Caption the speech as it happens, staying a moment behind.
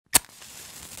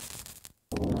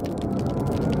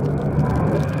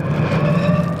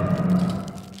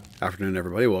afternoon,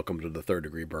 everybody. Welcome to the Third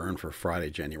Degree Burn for Friday,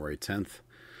 January 10th.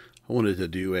 I wanted to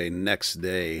do a next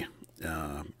day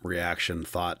reaction,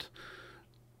 thought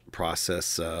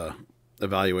process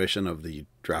evaluation of the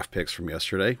draft picks from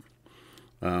yesterday.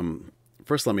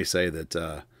 First, let me say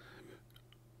that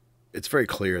it's very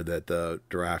clear that the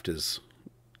draft is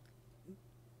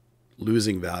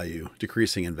losing value,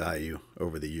 decreasing in value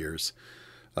over the years.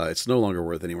 It's no longer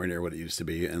worth anywhere near what it used to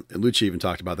be. And Lucci even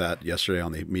talked about that yesterday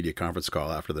on the media conference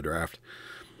call after the draft.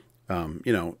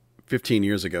 15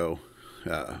 years ago,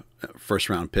 first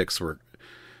round picks were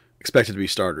expected to be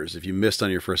starters. If you missed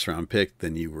on your first round pick,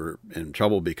 then you were in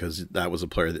trouble because that was a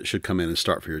player that should come in and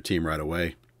start for your team right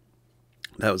away.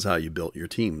 That was how you built your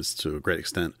teams to a great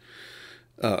extent.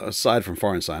 Aside from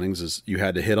foreign signings, is you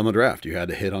had to hit on the draft. You had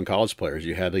to hit on college players.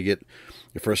 You had to get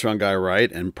your first round guy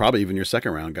right, and probably even your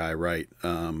second round guy right.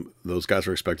 Those guys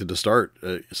were expected to start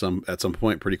at some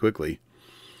point pretty quickly,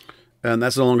 and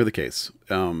that's no longer the case.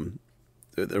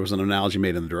 There was an analogy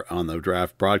made on the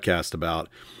draft broadcast about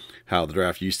how the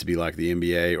draft used to be like the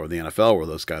NBA or the NFL, where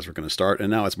those guys were going to start,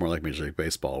 and now it's more like Major League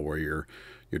Baseball, where you're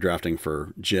drafting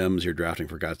for gems, you're drafting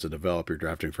for guys to develop, you're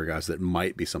drafting for guys that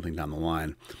might be something down the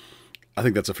line. I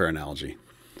think that's a fair analogy.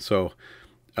 So,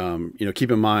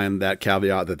 keep in mind that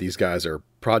caveat that these guys are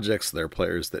projects. They're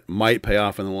players that might pay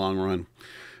off in the long run.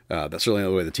 That's certainly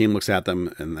the way the team looks at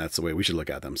them, and that's the way we should look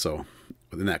at them. So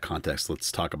within that context,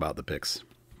 let's talk about the picks.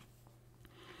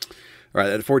 All right,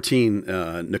 at 14,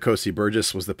 Nkosi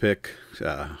Burgess was the pick.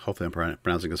 Hopefully I'm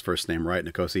pronouncing his first name right,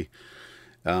 Nkosi.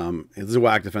 He's a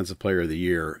WAC Defensive Player of the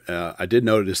Year. I did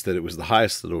notice that it was the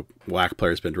highest that a WAC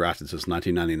player has been drafted since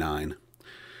 1999.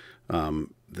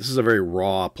 This is a very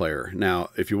raw player. Now,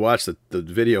 if you watch the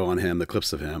video on him, the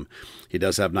clips of him, he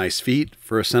does have nice feet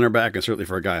for a center back, and certainly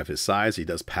for a guy of his size. He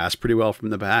does pass pretty well from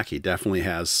the back. He definitely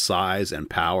has size and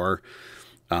power.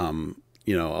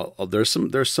 There's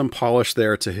some polish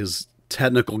there to his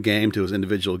technical game, to his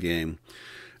individual game.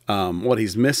 What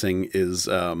he's missing is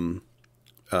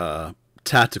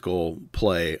tactical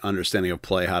play, understanding of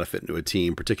play, how to fit into a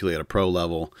team, particularly at a pro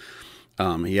level.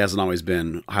 He hasn't always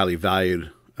been highly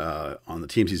valued on the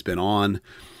teams he's been on,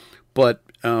 but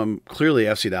clearly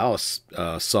FC Dallas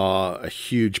saw a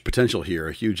huge potential here,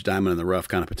 a huge diamond in the rough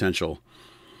kind of potential,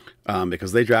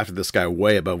 because they drafted this guy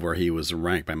way above where he was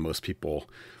ranked by most people.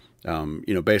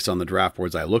 Based on the draft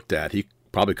boards I looked at, he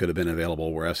probably could have been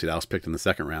available where FC Dallas picked in the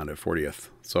second round at 40th.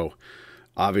 So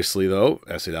obviously, though,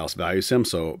 FC Dallas values him,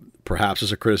 so perhaps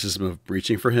there's a criticism of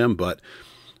reaching for him, but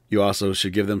you also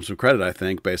should give them some credit, I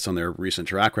think, based on their recent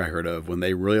track record of when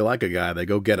they really like a guy, they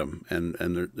go get him. And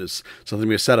there's something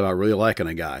to be said about really liking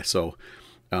a guy. So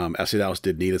FC Dallas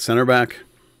did need a center back.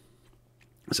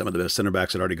 Some of the best center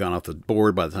backs had already gone off the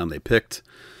board by the time they picked.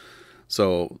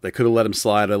 So they could have let him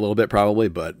slide a little bit probably,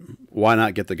 but why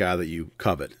not get the guy that you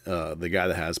covet, the guy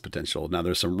that has potential? Now,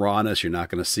 there's some rawness. You're not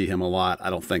going to see him a lot, I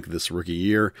don't think, this rookie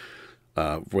year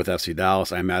with FC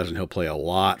Dallas. I imagine he'll play a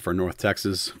lot for North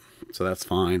Texas. So that's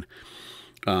fine.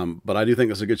 But I do think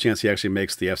there's a good chance he actually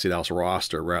makes the FC Dallas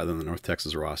roster rather than the North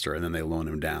Texas roster, and then they loan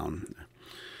him down.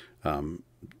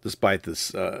 Despite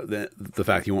this, the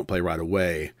fact he won't play right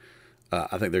away,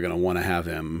 I think they're going to want to have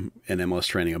him in MLS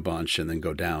training a bunch and then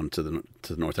go down to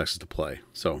the North Texas to play.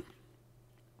 So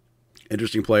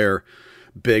interesting player,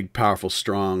 big, powerful,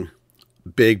 strong,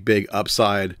 big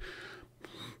upside,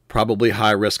 probably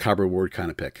high risk, high reward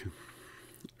kind of pick.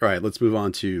 All right, let's move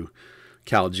on to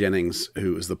Cal Jennings,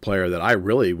 who is the player that I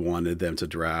really wanted them to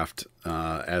draft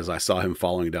as I saw him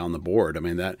falling down the board. I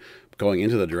mean, that going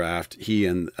into the draft, he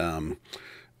and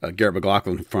Garrett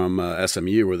McLaughlin from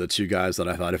SMU were the two guys that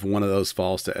I thought if one of those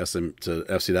falls to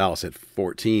FC Dallas at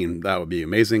 14, that would be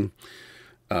amazing.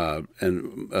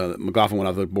 McLaughlin went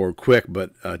off the board quick,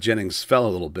 but Jennings fell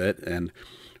a little bit. And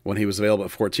when he was available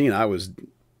at 14, I was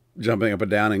jumping up and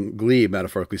down in glee,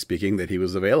 metaphorically speaking, that he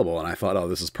was available. And I thought, oh,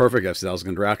 this is perfect. FC Dallas was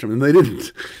going to draft him. And they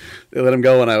didn't. They let him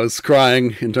go, and I was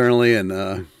crying internally.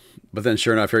 But then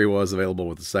sure enough, here he was available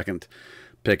with the second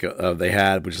pick they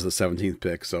had, which is the 17th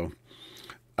pick. So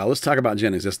let's talk about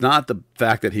Jennings. It's not the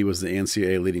fact that he was the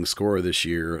NCAA leading scorer this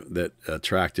year that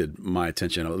attracted my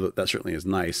attention. Although that certainly is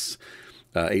nice.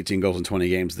 18 goals in 20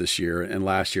 games this year. And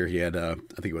last year he had, I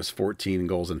think it was 14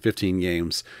 goals in 15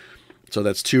 games. So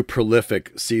that's two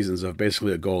prolific seasons of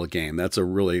basically a goal a game. That's a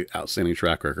really outstanding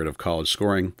track record of college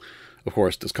scoring. Of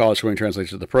course, does college scoring translate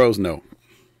to the pros? No.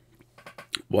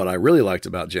 What I really liked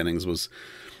about Jennings was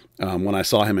when I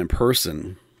saw him in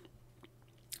person,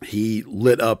 he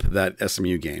lit up that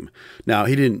SMU game. Now,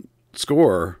 he didn't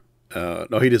score.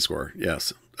 No, he did score,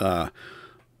 yes.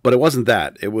 But it wasn't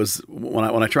that. It was when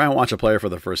I try and watch a player for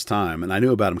the first time, and I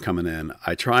knew about him coming in,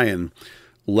 I try and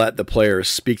let the player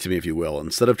speak to me, if you will.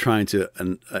 Instead of trying to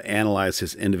analyze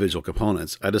his individual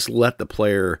components, I just let the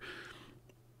player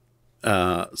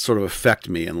sort of affect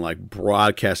me and like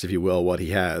broadcast, if you will, what he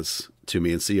has to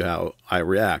me and see how I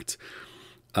react.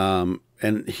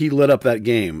 And he lit up that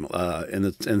game in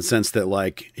the sense that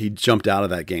like he jumped out of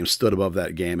that game, stood above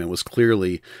that game, and was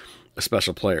clearly a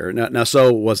special player. Now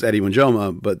so was Eddie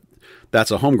Winjoma, but that's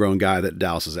a homegrown guy that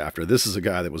Dallas is after. This is a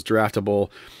guy that was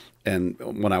draftable. And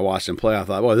when I watched him play, I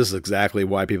thought, well, this is exactly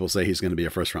why people say he's going to be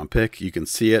a first-round pick. You can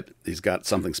see it. He's got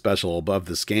something special above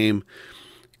this game,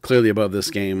 clearly above this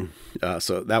game.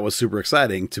 So that was super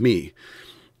exciting to me.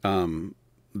 And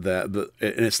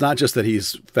it's not just that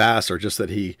he's fast or just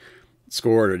that he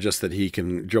scored or just that he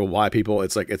can dribble by people.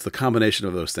 It's the combination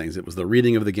of those things. It was the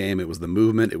reading of the game. It was the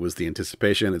movement. It was the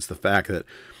anticipation. It's the fact that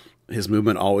his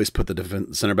movement always put the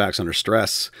center backs under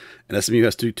stress. And SMU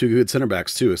has two good center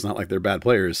backs too. It's not like they're bad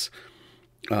players.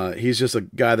 He's just a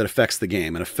guy that affects the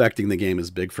game, and affecting the game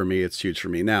is big for me. It's huge for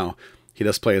me. Now, he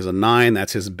does play as a 9.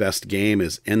 That's his best game,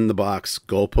 is in the box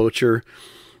goal poacher.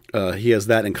 He has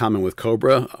that in common with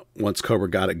Cobra. Once Cobra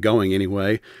got it going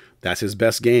anyway, that's his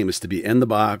best game, is to be in the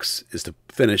box, is to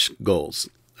finish goals.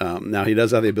 Now, he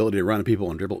does have the ability to run at people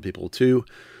and dribble at people too.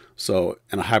 So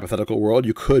in a hypothetical world,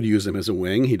 you could use him as a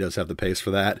wing. He does have the pace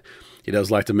for that. He does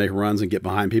like to make runs and get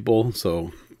behind people.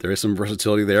 So there is some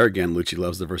versatility there. Again, Lucci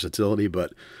loves the versatility.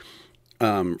 But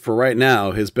for right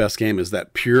now, his best game is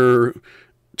that pure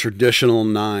traditional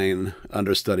 9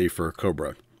 understudy for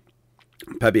Cobra.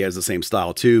 Pepe has the same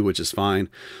style too, which is fine.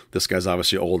 This guy's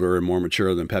obviously older and more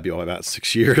mature than Pepe by about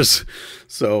 6 years.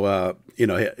 So,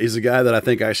 he's a guy that I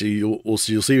think actually you'll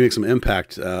see make some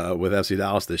impact with FC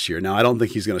Dallas this year. Now, I don't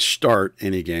think he's going to start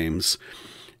any games.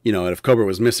 And if Cobra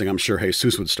was missing, I'm sure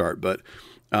Jesus would start. But,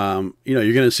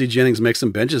 you're going to see Jennings make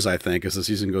some benches, I think, as the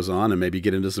season goes on and maybe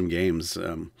get into some games.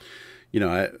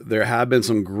 There have been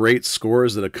some great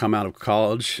scorers that have come out of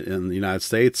college in the United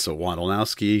States. So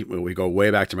Wondolowski, we go way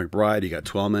back to McBride, you got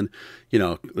Twellman.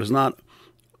 There's not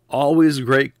always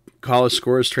great college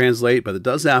scorers translate, but it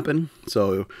does happen.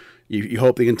 So you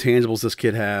hope the intangibles this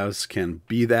kid has can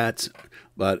be that.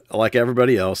 But like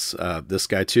everybody else, this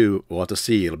guy too, we'll have to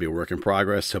see. It'll be a work in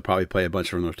progress. He'll probably play a bunch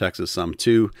from North Texas, some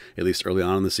too, at least early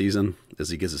on in the season as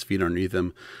he gets his feet underneath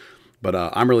him. But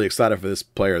I'm really excited for this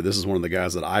player. This is one of the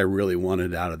guys that I really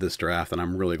wanted out of this draft, and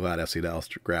I'm really glad FC Dallas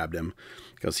grabbed him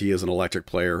because he is an electric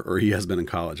player, or he has been in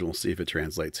college, and we'll see if it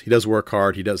translates. He does work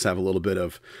hard. He does have a little bit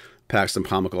of Paxton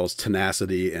Pomacle's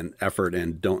tenacity and effort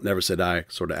and don't never say die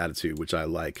sort of attitude, which I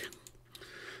like.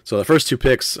 So the first 2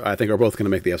 picks, I think, are both going to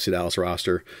make the FC Dallas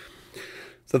roster.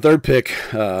 The third pick,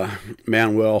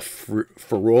 Manuel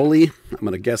Ferroli, I'm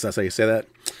going to guess that's how you say that.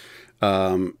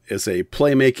 Is a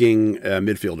playmaking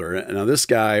midfielder. Now, this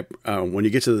guy, when you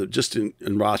get to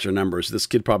in roster numbers, this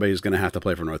kid probably is going to have to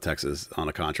play for North Texas on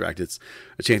a contract. It's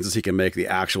the chances he can make the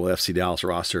actual FC Dallas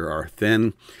roster are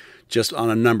thin, just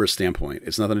on a numbers standpoint.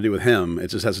 It's nothing to do with him. It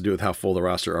just has to do with how full the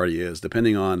roster already is.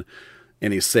 Depending on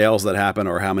any sales that happen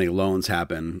or how many loans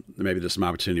happen, maybe there's some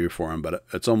opportunity for him. But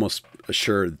it's almost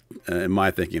assured, in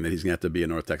my thinking, that he's going to have to be a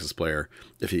North Texas player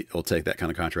if he'll take that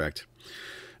kind of contract.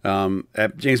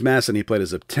 At James Madison, he played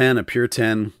as a 10, a pure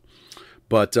 10,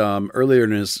 but earlier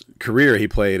in his career, he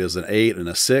played as an 8 and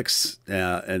a 6,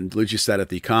 and Lucci said at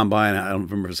the Combine, I don't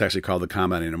remember if it's actually called the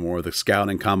Combine anymore, the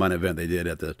Scouting Combine event they did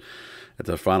at the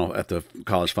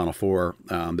college Final Four,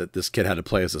 that this kid had to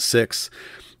play as a 6,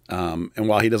 and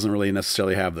while he doesn't really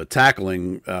necessarily have the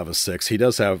tackling of a 6, he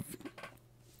does have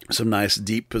some nice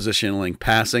deep positioning,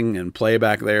 passing, and play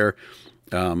back there,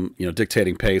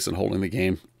 dictating pace and holding the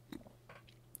game.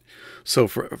 So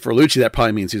for Lucci, that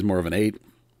probably means he's more of an 8.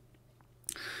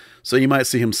 So you might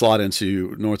see him slot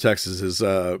into North Texas's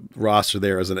roster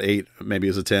there as an 8, maybe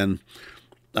as a 10.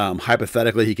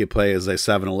 Hypothetically, he could play as a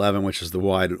 7-11, which is the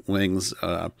wide wings.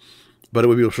 But it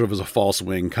would be sort of as a false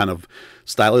wing, kind of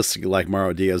stylistically like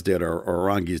Mauro Diaz did or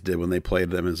Aranguiz did when they played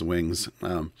them as wings.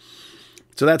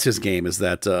 So that's his game, is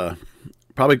that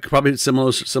probably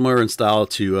similar in style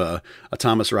to a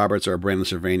Thomas Roberts or a Brandon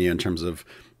Cervania in terms of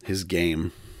his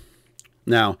game.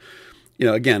 Now,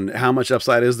 again, how much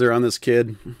upside is there on this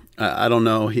kid? I don't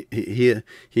know. He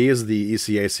is the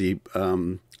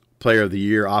ECAC Player of the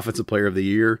Year, Offensive Player of the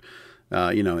Year.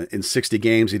 In 60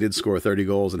 games, he did score 30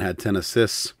 goals and had 10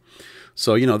 assists.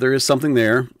 So, there is something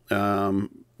there.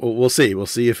 We'll see. We'll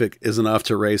see if it is enough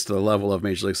to raise to the level of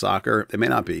Major League Soccer. It may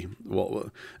not be.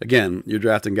 Well, again, you're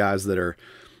drafting guys that are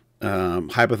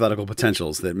hypothetical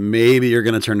potentials that maybe are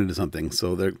going to turn into something.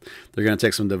 So they're going to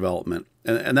take some development.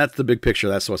 And that's the big picture.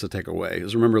 That's what's to take away.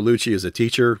 Because remember, Lucci is a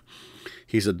teacher.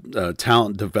 He's a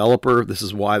talent developer. This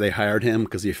is why they hired him,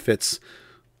 because he fits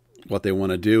what they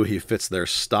want to do. He fits their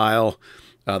style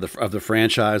of the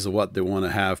franchise, of what they want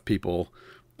to have people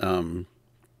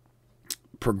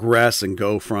progress and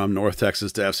go from North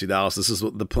Texas to FC Dallas. This is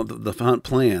what the hunt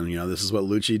plan. You know, this is what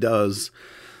Lucci does.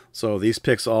 So these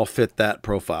picks all fit that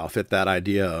profile, fit that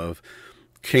idea of,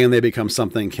 can they become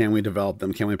something? Can we develop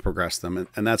them? Can we progress them?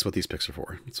 And that's what these picks are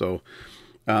for. So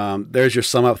there's your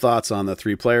sum up thoughts on the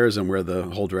 3 players and where the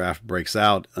whole draft breaks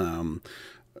out.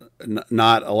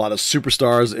 Not a lot of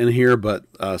superstars in here, but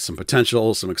some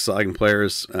potential, some exciting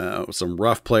players, some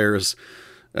rough players.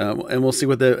 And we'll see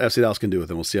what the FC Dallas can do with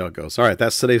them. We'll see how it goes. All right,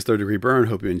 that's today's Third Degree Burn.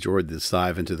 Hope you enjoyed this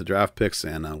dive into the draft picks,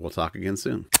 and we'll talk again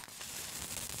soon.